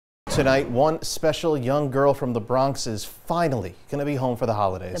Tonight, one special young girl from the Bronx is finally going to be home for the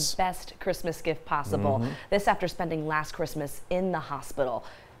holidays. The best Christmas gift possible. This after spending last Christmas in the hospital.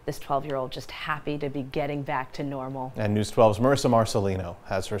 This 12-year-old just happy to be getting back to normal. And News 12's Marissa Marcelino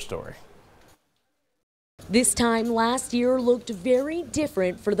has her story. This time last year looked very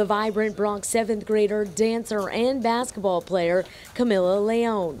different for the vibrant Bronx 7th grader, dancer, and basketball player Kamila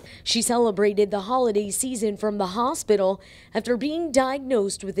Leon. She celebrated the holiday season from the hospital after being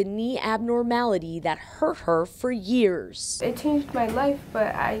diagnosed with a knee abnormality that hurt her for years. It changed my life,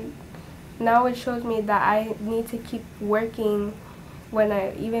 but now it shows me that I need to keep working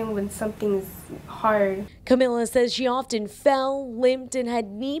even when something is hard. Kamila says she often fell, limped, and had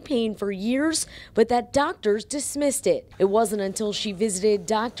knee pain for years, but that doctors dismissed it. It wasn't until she visited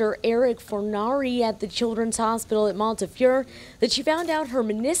Dr. Eric Fornari at the Children's Hospital at Montefiore that she found out her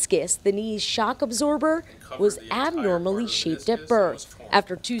meniscus, the knee's shock absorber, was abnormally shaped at birth.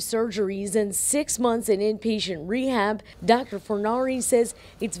 After 2 surgeries and 6 months in inpatient rehab, Dr. Fornari says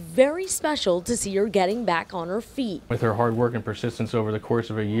it's very special to see her getting back on her feet. With her hard work and persistence over the course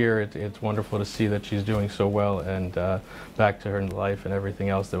of a year, it's wonderful to see that she's doing so well and back to her life and everything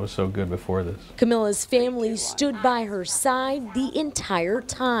else that was so good before this. Kamila's family stood by her side the entire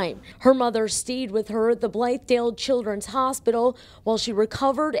time. Her mother stayed with her at the Blythedale Children's Hospital while she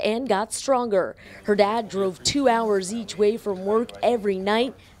recovered and got stronger. Her dad drove 2 hours each way from work every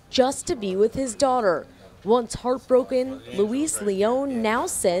night just to be with his daughter. Once heartbroken, Luis Leon now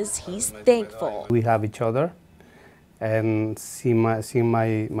says he's thankful. We have each other, and seeing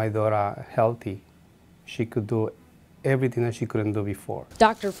my daughter healthy, she could do everything that she couldn't do before.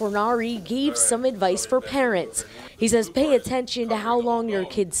 Dr. Fornari gave some advice for parents. He says pay attention to how long your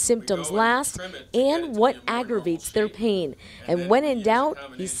kid's symptoms last and what aggravates their pain. And when in doubt,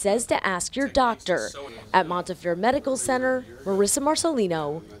 he says to ask your doctor. At Montefiore Medical Center, Marissa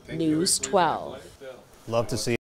Marcelino, News 12. Love to see